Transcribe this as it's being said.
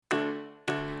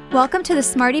Welcome to the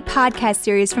Smarty Podcast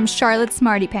series from Charlotte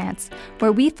Smarty Pants,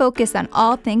 where we focus on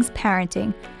all things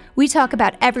parenting. We talk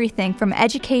about everything from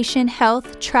education,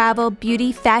 health, travel,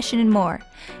 beauty, fashion, and more.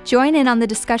 Join in on the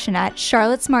discussion at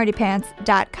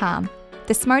charlottesmartypants.com.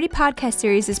 The Smarty Podcast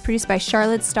series is produced by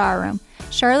Charlotte Star Room,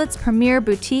 Charlotte's premier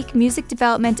boutique music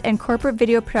development and corporate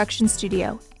video production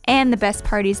studio, and the best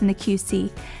parties in the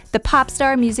QC, the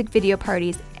Popstar music video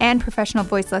parties, and professional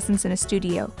voice lessons in a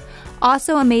studio.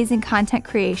 Also amazing content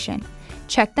creation.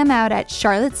 Check them out at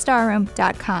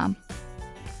charlottestarroom.com.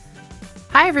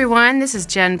 Hi, everyone. This is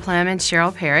Jen Plem and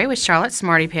Cheryl Perry with Charlotte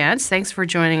Smarty Pants. Thanks for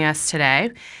joining us today.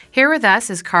 Here with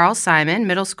us is Carl Simon,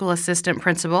 middle school assistant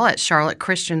principal at Charlotte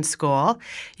Christian School.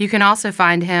 You can also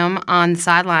find him on the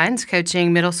sidelines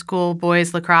coaching middle school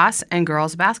boys lacrosse and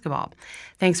girls basketball.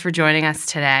 Thanks for joining us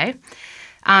today.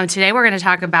 Today we're going to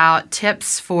talk about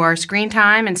tips for screen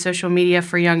time and social media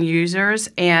for young users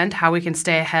and how we can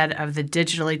stay ahead of the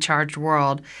digitally charged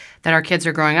world that our kids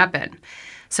are growing up in.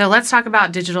 So let's talk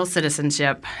about digital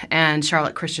citizenship and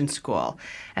Charlotte Christian School,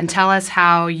 and tell us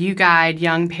how you guide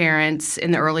young parents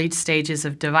in the early stages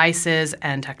of devices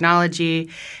and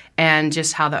technology, and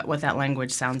just what that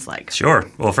language sounds like. Sure.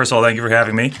 Well, first of all, thank you for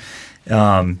having me.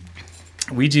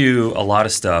 We do a lot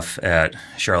of stuff at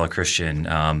Charlotte Christian.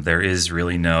 There is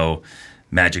really no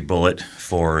magic bullet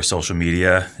for social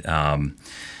media,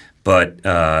 but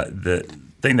the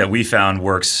thing that we found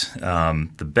works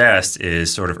the best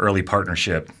is sort of early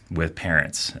partnership with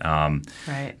parents.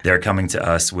 Right. They're coming to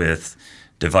us with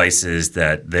devices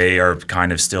that they are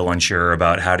kind of still unsure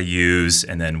about how to use,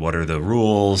 and then what are the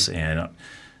rules, and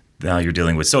now you're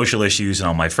dealing with social issues, and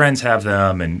all my friends have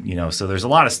them, and so there's a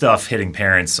lot of stuff hitting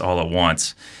parents all at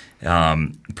once,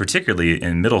 particularly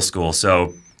in middle school.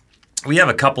 So we have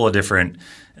a couple of different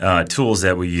tools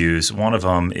that we use. One of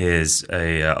them is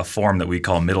a forum that we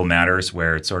call Middle Matters,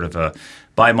 where it's sort of a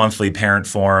bi-monthly parent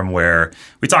forum where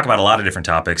we talk about a lot of different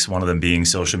topics, one of them being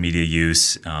social media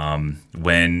use,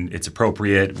 when it's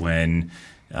appropriate, when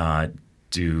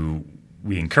do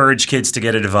we encourage kids to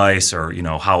get a device, or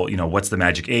how what's the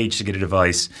magic age to get a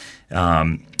device.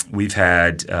 We've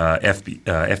had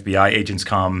FBI agents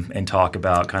come and talk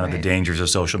about kind of the dangers of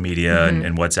social media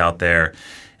and what's out there.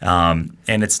 And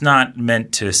it's not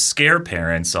meant to scare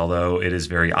parents, although it is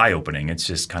very eye-opening. It's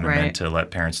just kind of meant to let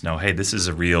parents know, hey, this is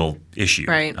a real issue,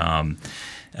 and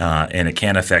it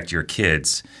can affect your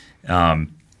kids.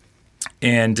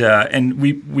 And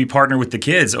we partner with the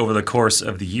kids over the course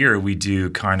of the year. We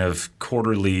do kind of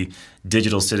quarterly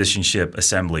digital citizenship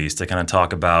assemblies to kind of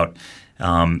talk about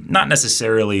not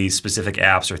necessarily specific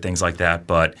apps or things like that,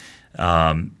 but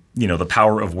the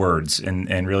power of words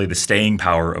and really the staying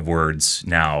power of words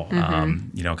now.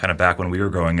 Kind of back when we were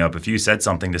growing up, if you said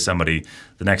something to somebody,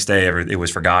 the next day it was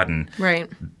forgotten. Right.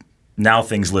 Now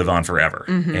things live on forever,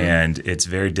 and it's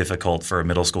very difficult for a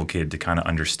middle school kid to kind of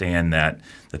understand that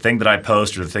the thing that I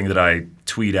post or the thing that I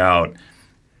tweet out,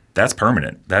 that's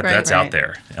permanent. That's out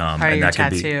there. Part of your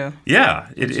tattoo.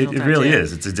 It really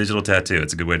is. It's a digital tattoo.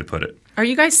 It's a good way to put it. Are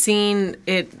you guys seeing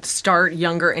it start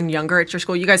younger and younger at your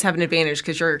school? You guys have an advantage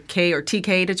because you're K or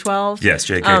TK to 12. Yes,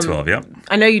 JK-12, yeah.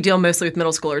 I know you deal mostly with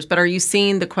middle schoolers, but are you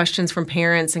seeing the questions from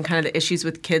parents and kind of the issues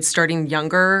with kids starting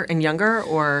younger and younger,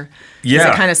 or is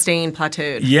it kind of staying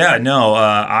plateaued? Yeah, no,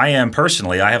 I am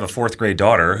personally. I have a 4th grade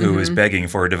daughter who is begging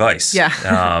for a device. Yeah,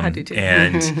 I do too.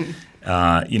 And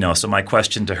so my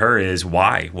question to her is,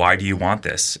 why? Why do you want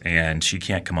this? And she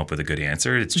can't come up with a good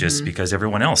answer. It's just because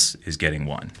everyone else is getting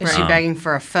one. Is she begging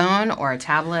for a phone or a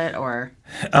tablet or?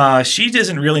 She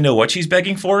doesn't really know what she's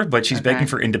begging for, but she's begging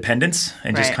for independence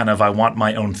and just kind of, I want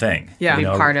my own thing. Yeah. Be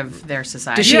part of their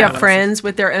society. Does she have friends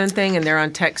with their own thing and they're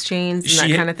on text chains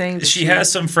and that kind of thing? She has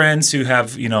some friends who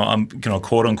have,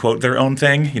 quote unquote, their own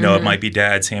thing. It might be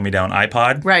dad's hand-me-down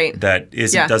iPod. Right. That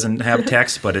doesn't have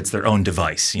text, but it's their own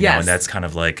device. You know, and that's kind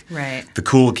of like the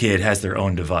cool kid has their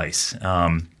own device.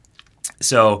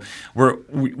 So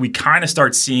we kind of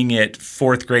start seeing it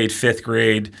 4th grade, 5th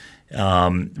grade.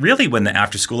 Really when the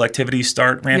after-school activities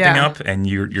start ramping up and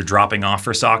you're dropping off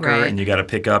for soccer and you got to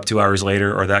pick up 2 hours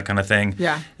later or that kind of thing.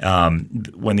 Yeah.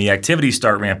 When the activities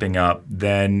start ramping up,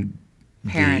 then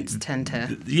parents tend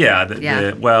to.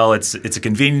 It's a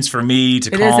convenience for me to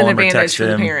call them or text them. It is an advantage for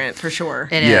the parent, for sure.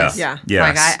 It is. Yeah.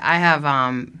 Like I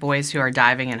have boys who are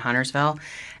diving in Huntersville,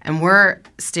 and we're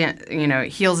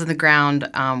heels in the ground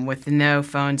with no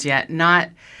phones yet. Not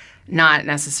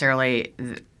necessarily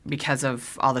because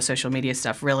of all the social media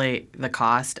stuff, really the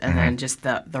cost, and then just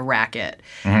the racket.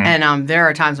 And there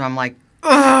are times when I'm like,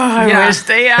 I wish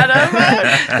they had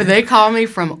them. But they call me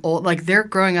from old, like they're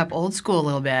growing up old school a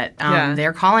little bit.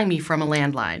 They're calling me from a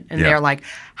landline, and they're like,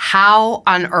 "How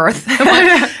on earth?" and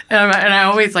I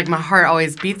always like my heart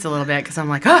always beats a little bit because I'm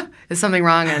like, "Oh, is something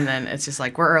wrong?" And then it's just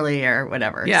like we're early or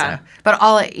whatever. Yeah. So. But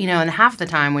and half the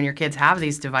time when your kids have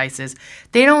these devices,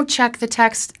 they don't check the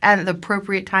text at the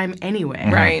appropriate time anyway.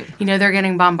 Right. They're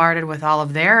getting bombarded with all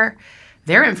of their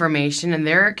information and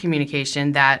their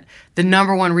communication, that the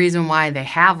number one reason why they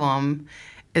have them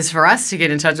is for us to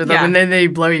get in touch with them, and then they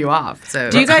blow you off.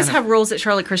 So, do you guys have rules at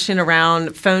Charlotte Christian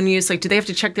around phone use? Like, do they have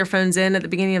to check their phones in at the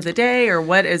beginning of the day, or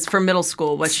what is for middle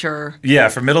school? What's your... Yeah,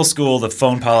 for middle school, the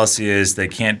phone policy is they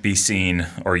can't be seen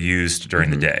or used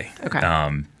during the day. Okay.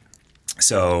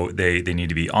 So they need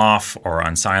to be off or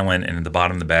on silent and in the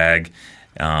bottom of the bag.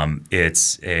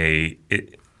 It's a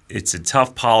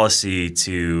tough policy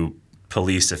to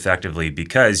police effectively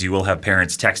because you will have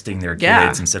parents texting their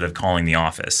kids instead of calling the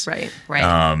office. Right.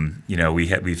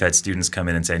 We've had students come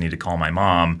in and say, "I need to call my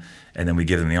mom," and then we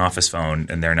give them the office phone,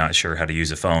 and they're not sure how to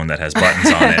use a phone that has buttons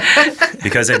on it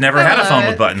because they've never had a phone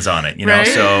with buttons on it.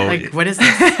 So like, what is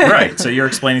this? Right. So you're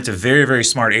explaining to very, very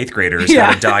smart 8th graders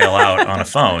how to dial out on a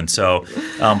phone. So,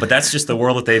 but that's just the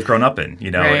world that they've grown up in.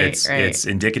 It's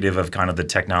indicative of kind of the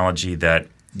technology that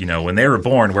when they were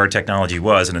born, where technology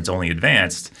was, and it's only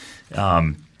advanced.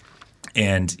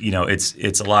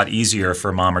 It's a lot easier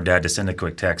for mom or dad to send a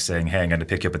quick text saying, "Hey, I'm going to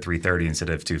pick you up at 3:30 instead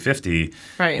of 2:50,"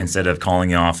 instead of calling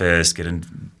the office,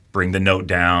 bring the note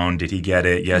down. Did he get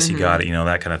it? Yes, he got it.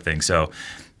 That kind of thing. So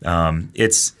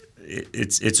it's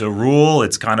a rule.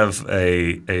 It's kind of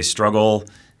a struggle,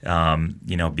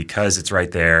 because it's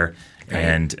right there. Right.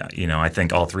 And, I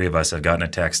think all three of us have gotten a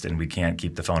text and we can't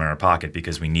keep the phone in our pocket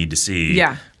because we need to see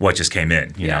what just came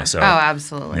in, So, oh,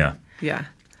 absolutely. Yeah.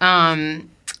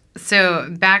 So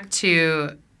back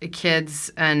to kids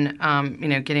and,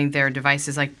 getting their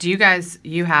devices. Like, do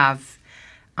you have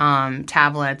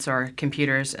tablets or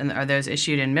computers, and are those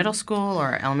issued in middle school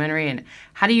or elementary? And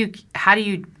how do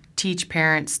you teach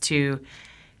parents to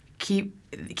keep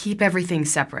everything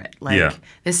separate? Like,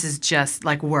 this is just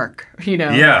like work,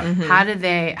 Yeah. Mm-hmm.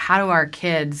 How do our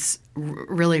kids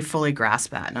really fully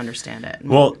grasp that and understand it?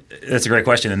 Well, that's a great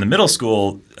question. In the middle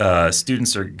school,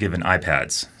 students are given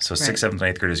iPads. So 6th, 7th, and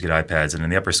 8th graders get iPads, and in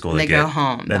the upper school they go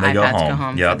home. Then they go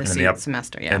home. For the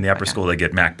semester. Yeah. In the upper school, they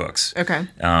get MacBooks. Okay.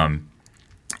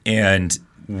 And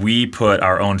we put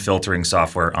our own filtering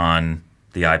software on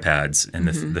the iPads, and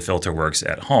the filter works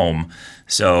at home.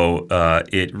 So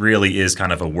it really is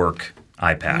kind of a work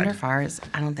iPad. I wonder if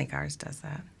I don't think ours does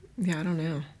that. Yeah, I don't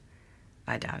know.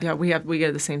 I doubt it. Yeah, we go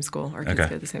to the same school. Our kids go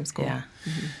to the same school. Yeah,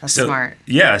 that's smart.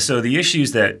 Yeah, so the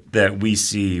issues that we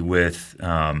see with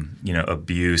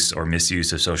abuse or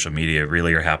misuse of social media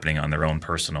really are happening on their own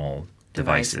personal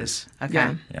devices. Okay,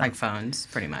 yeah. Like phones,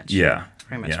 pretty much. Yeah,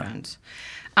 pretty much phones.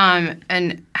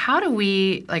 And how do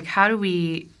we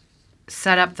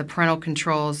set up the parental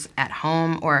controls at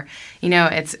home? Or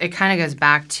it kind of goes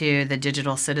back to the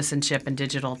digital citizenship and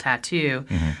digital tattoo,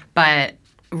 but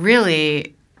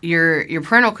really your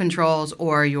parental controls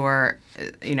or your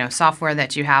software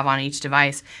that you have on each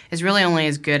device is really only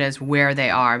as good as where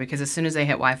they are, because as soon as they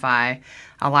hit Wi-Fi,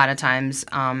 a lot of times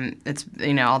it's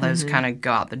all those kind of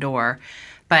go out the door.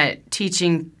 But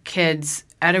teaching kids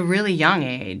at a really young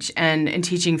age and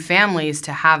teaching families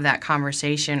to have that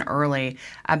conversation early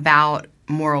about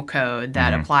moral code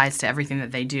that applies to everything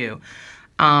that they do,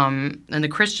 and the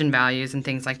Christian values and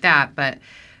things like that. But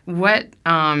what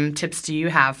tips do you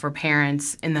have for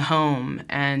parents in the home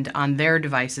and on their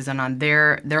devices and on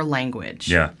their language?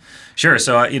 Yeah, sure.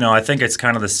 So, I think it's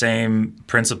kind of the same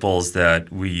principles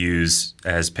that we use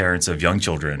as parents of young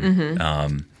children.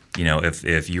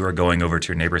 If you are going over to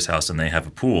your neighbor's house and they have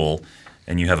a pool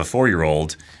and you have a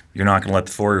 4-year-old, you're not going to let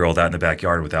the 4-year-old out in the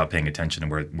backyard without paying attention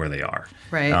to where they are.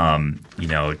 Right.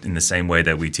 In the same way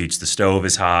that we teach the stove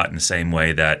is hot, in the same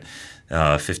way that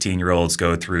 15-year-olds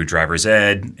go through driver's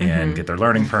ed and get their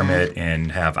learning permit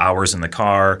and have hours in the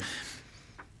car.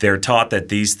 They're taught that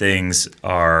these things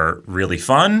are really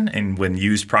fun and when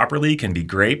used properly can be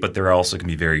great, but they're also can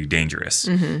be very dangerous.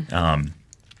 And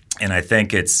I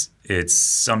think it's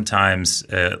sometimes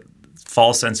a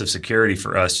false sense of security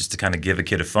for us just to kind of give a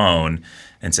kid a phone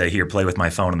and say, "Here, play with my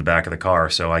phone in the back of the car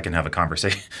so I can have a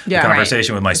conversation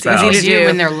with my spouse." It's easy to do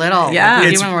when they're little. Yeah,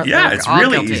 it's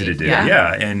really easy to do.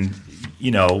 Yeah. And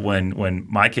when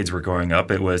my kids were growing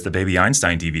up, it was the Baby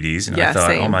Einstein DVDs, and I thought,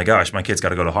 same. "Oh my gosh, my kid's got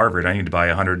to go to Harvard. I need to buy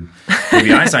 100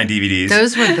 Baby Einstein DVDs."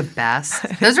 Those were the best.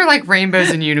 Those are like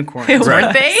rainbows and unicorns,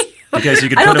 weren't they? Because you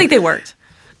could. I don't think they worked.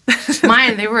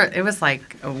 Mine, it was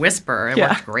like a whisper. It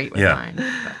worked great with mine.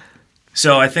 But.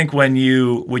 So I think when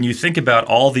you think about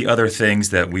all the other things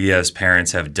that we as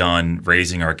parents have done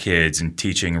raising our kids and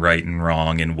teaching right and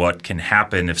wrong and what can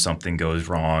happen if something goes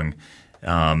wrong,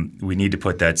 we need to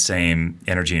put that same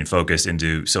energy and focus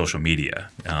into social media.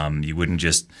 You wouldn't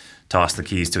just toss the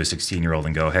keys to a 16-year-old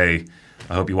and go, hey,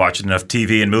 I hope you watch enough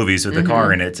TV and movies with the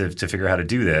car in it to figure out how to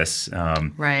do this.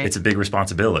 Right. It's a big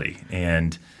responsibility.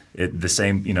 And the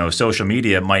same, social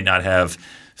media might not have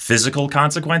physical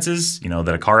consequences,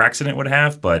 that a car accident would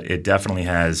have, but it definitely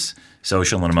has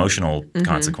social and emotional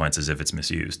consequences if it's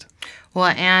misused.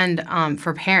 Well, and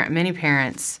for many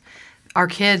parents, our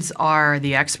kids are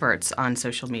the experts on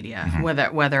social media,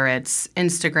 whether it's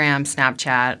Instagram,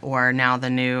 Snapchat, or now the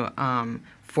new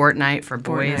Fortnite for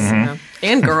boys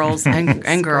and girls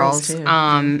and girls. too.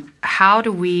 How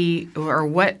do we, or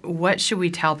what should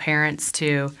we tell parents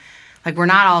to? Like, we're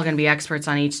not all going to be experts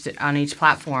on each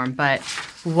platform, but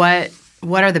what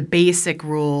are the basic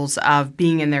rules of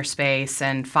being in their space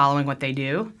and following what they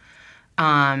do?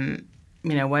 What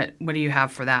do you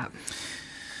have for that?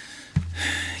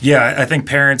 Yeah, I think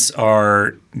parents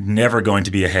are never going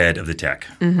to be ahead of the tech.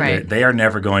 Right. They are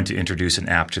never going to introduce an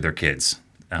app to their kids.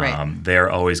 Right. They're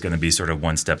always going to be sort of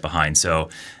one step behind. So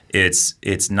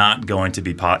it's not going to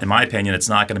be, in my opinion, it's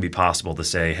not going to be possible to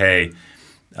say, hey,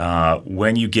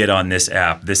 when you get on this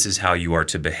app, this is how you are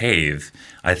to behave.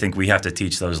 I think we have to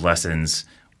teach those lessons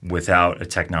without a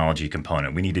technology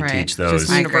component. We need to teach those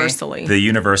just universally. The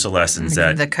universal lessons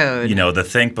that the code. The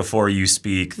think before you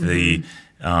speak, the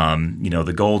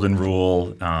golden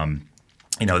rule.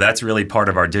 That's really part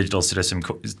of our digital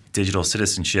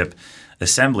citizenship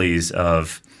assemblies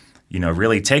of,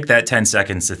 really take that 10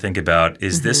 seconds to think about,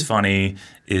 is this funny?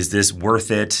 Is this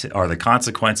worth it? Are the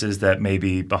consequences that may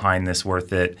be behind this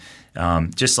worth it?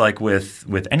 Just like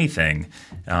with anything,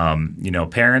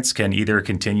 parents can either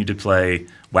continue to play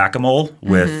whack-a-mole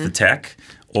with the tech,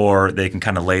 or they can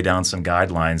kind of lay down some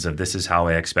guidelines of this is how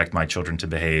I expect my children to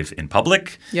behave in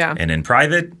public and in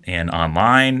private and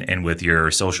online and with your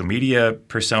social media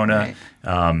persona.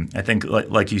 Right. I think,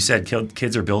 like you said,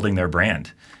 kids are building their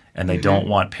brand. And they don't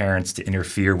want parents to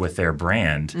interfere with their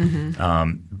brand.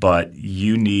 But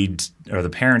the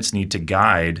parents need to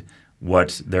guide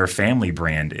what their family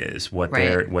brand is, what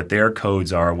their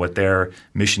codes are, what their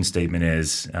mission statement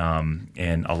is,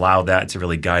 and allow that to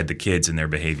really guide the kids in their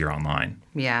behavior online.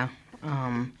 Yeah,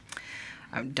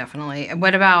 definitely.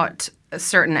 What about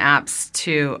certain apps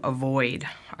to avoid?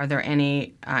 Are there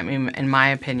any? I mean, in my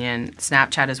opinion,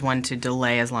 Snapchat is one to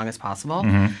delay as long as possible.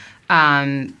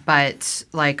 But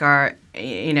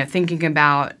thinking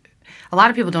about, a lot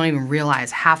of people don't even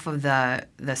realize half of the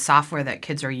software that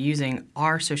kids are using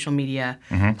are social media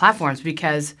platforms,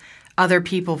 because other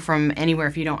people from anywhere,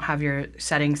 if you don't have your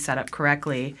settings set up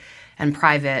correctly and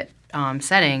private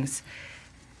settings,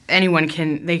 anyone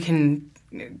can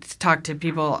talk to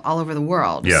people all over the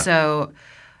world. Yeah. So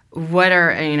what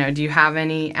are, do you have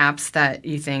any apps that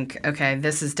you think, okay,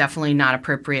 this is definitely not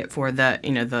appropriate for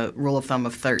the rule of thumb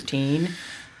of 13?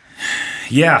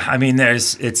 Yeah, I mean,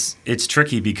 it's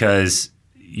tricky because,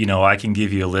 I can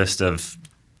give you a list of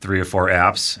 3 or 4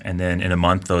 apps, and then in a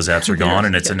month those apps are gone,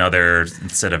 and it's another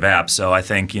set of apps. So I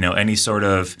think, any sort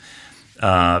of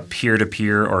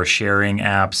peer-to-peer or sharing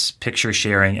apps, picture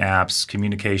sharing apps,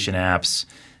 communication apps,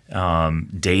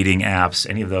 dating apps,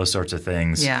 any of those sorts of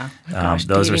things. Yeah.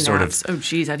 Those are sort apps. Oh,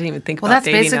 geez, I didn't even think about that's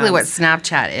dating basically apps. what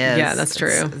Snapchat is. Yeah, that's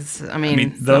true.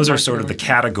 Those are sort of the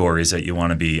categories that you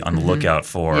want to be on the lookout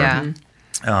for. Yeah.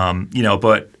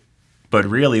 But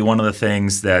really, one of the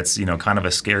things that's, kind of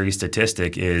a scary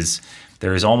statistic is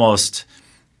there's almost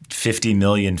 50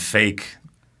 million fake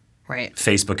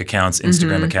Facebook accounts,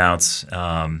 Instagram accounts.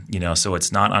 So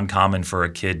it's not uncommon for a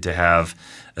kid to have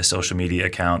a social media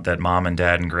account that mom and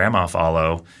dad and grandma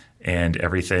follow, and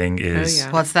everything is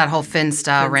well, it's that whole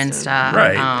Finsta, Rensta,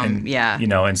 right?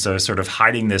 And so sort of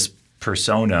hiding this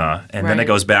persona, and then it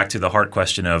goes back to the heart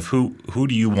question of who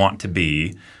do you want to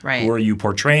be? Right. Who are you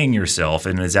portraying yourself,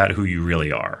 and is that who you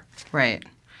really are? Right.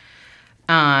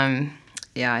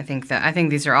 Yeah, I think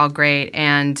these are all great.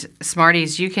 And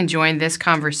Smarties, you can join this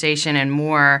conversation and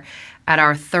more at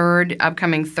our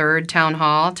upcoming third town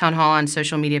hall on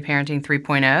social media parenting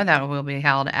 3.0. That will be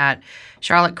held at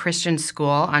Charlotte Christian School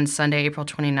on Sunday, April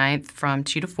 29th from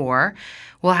 2 to 4.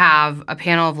 We'll have a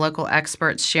panel of local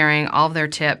experts sharing all of their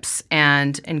tips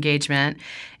and engagement.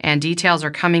 And details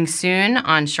are coming soon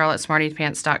on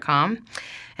charlottesmartypants.com.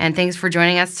 And thanks for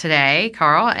joining us today,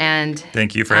 Carl. And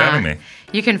thank you for having me.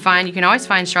 You can always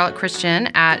find Charlotte Christian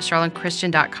at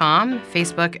charlottechristian.com,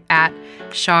 Facebook at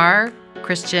Char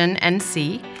Christian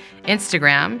NC,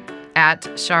 Instagram at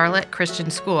Charlotte Christian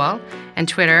School and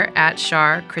Twitter at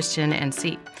Char Christian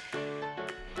NC.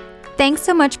 Thanks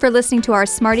so much for listening to our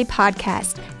Smarty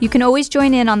podcast. You can always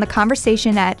join in on the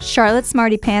conversation at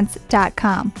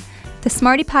charlottesmartypants.com. The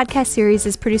Smarty podcast series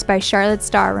is produced by Charlotte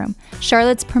Starroom,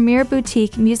 Charlotte's premier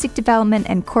boutique music development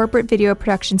and corporate video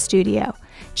production studio.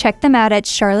 Check them out at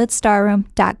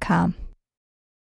charlottestarroom.com.